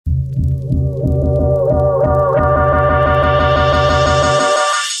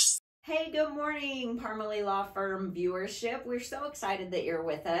Yep, we're so excited that you're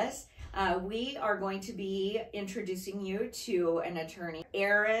with us. We are going to be introducing you to an attorney.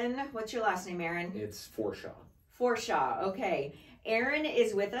 Aaron, what's your last name, Aaron? It's Faurschou. Faurschou, okay. Aaron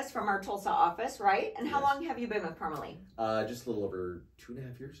is with us from our Tulsa office, right? And how long have you been with Parmalee? Just a little over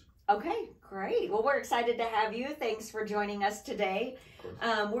 2.5 years. Okay, great. Well, we're excited to have you. Thanks for joining us today.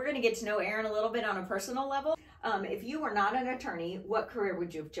 We're going to get to know Aaron a little bit on a personal level. If you were not an attorney, what career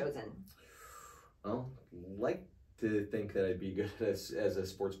would you have chosen? Well, like to think that I'd be good as a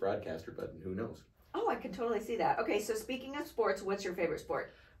sports broadcaster, but who knows? Oh, I can totally see that. Okay, so speaking of sports, what's your favorite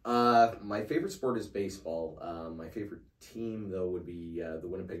sport? My favorite sport is baseball. My favorite team, though, would be the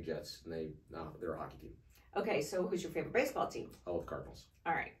Winnipeg Jets, and they're a hockey team. Okay, so who's your favorite baseball team? Oh, the Cardinals.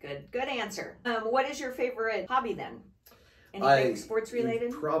 All right, good answer. What is your favorite hobby then? Anything sports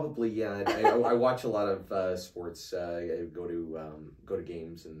related? Probably, yeah. I watch a lot of sports. I go to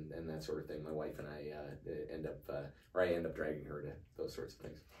games and that sort of thing. My wife and I end up dragging her to those sorts of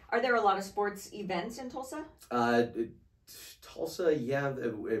things. Are there a lot of sports events in Tulsa? Tulsa, yeah.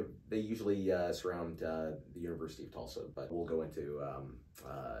 They usually surround the University of Tulsa, but we'll go into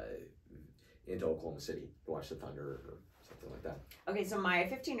Oklahoma City to watch the Thunder or something like that. Okay, so my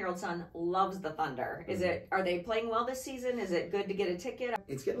 15-year-old son loves the Thunder. Are they playing well this season? Is it good to get a ticket?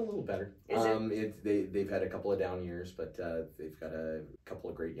 It's getting a little better. Is it? They've had a couple of down years, but they've got a couple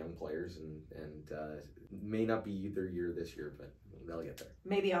of great young players, and may not be their year this year, but they'll get there.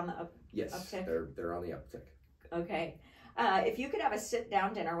 Maybe on the uptick? They're on the uptick. Okay. If you could have a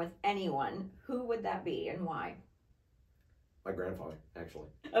sit-down dinner with anyone, who would that be and why? My grandfather, actually.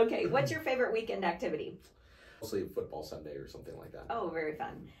 Okay, what's your favorite weekend activity? Mostly football Sunday or something like that. Oh, very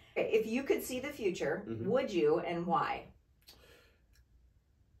fun. If you could see the future, would you, and why?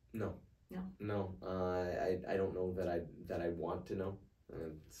 No. No? No. I don't know that I want to know.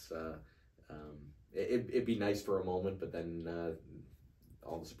 It's it'd be nice for a moment, but then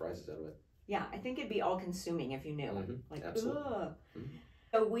all the surprises out of it. Yeah, I think it'd be all-consuming if you knew. Absolutely.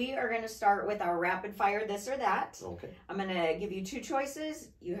 So we are going to start with our rapid fire this or that. Okay. I'm going to give you 2 choices.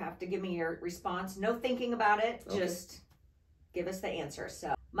 You have to give me your response. No thinking about it. Okay. Just give us the answer.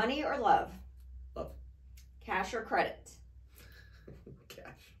 So, money or love? Love. Cash or credit?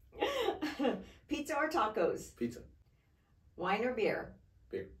 Cash. Pizza or tacos? Pizza. Wine or beer?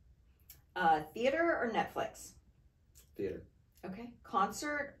 Beer. Theater or Netflix? Theater. Okay.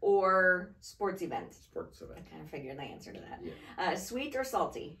 Concert or sports event? Sports event. I kind of figured the answer to that. Yeah. Sweet or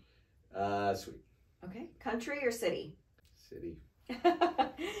salty? Sweet. Okay. Country or city? City.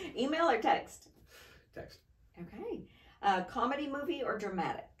 Email or text? Text. Okay. Comedy, movie, or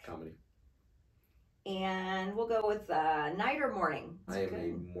dramatic? Comedy. And we'll go with night or morning. I am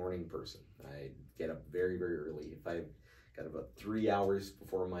a morning person. I get up very, very early. If I got about 3 hours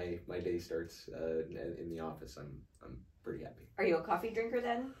before my day starts in the office, I'm pretty happy. Are you a coffee drinker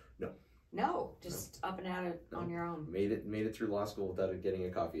then? No. No, just up and at it on your own. Made it through law school without getting a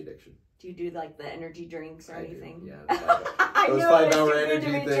coffee addiction. Do you do like the energy drinks or anything? Do, yeah. Those 5-hour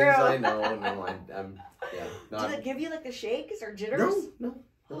energy things. True. I know. I'm yeah. Do they give you like the shakes or jitters? No.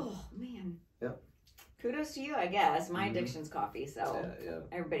 Oh man. Yeah. Kudos to you, I guess. My addiction's coffee, so yeah.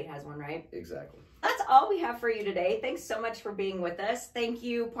 Everybody has one, right? Exactly. That's all we have for you today. Thanks so much for being with us. Thank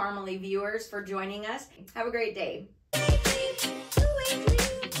you, Parmalee viewers, for joining us. Have a great day.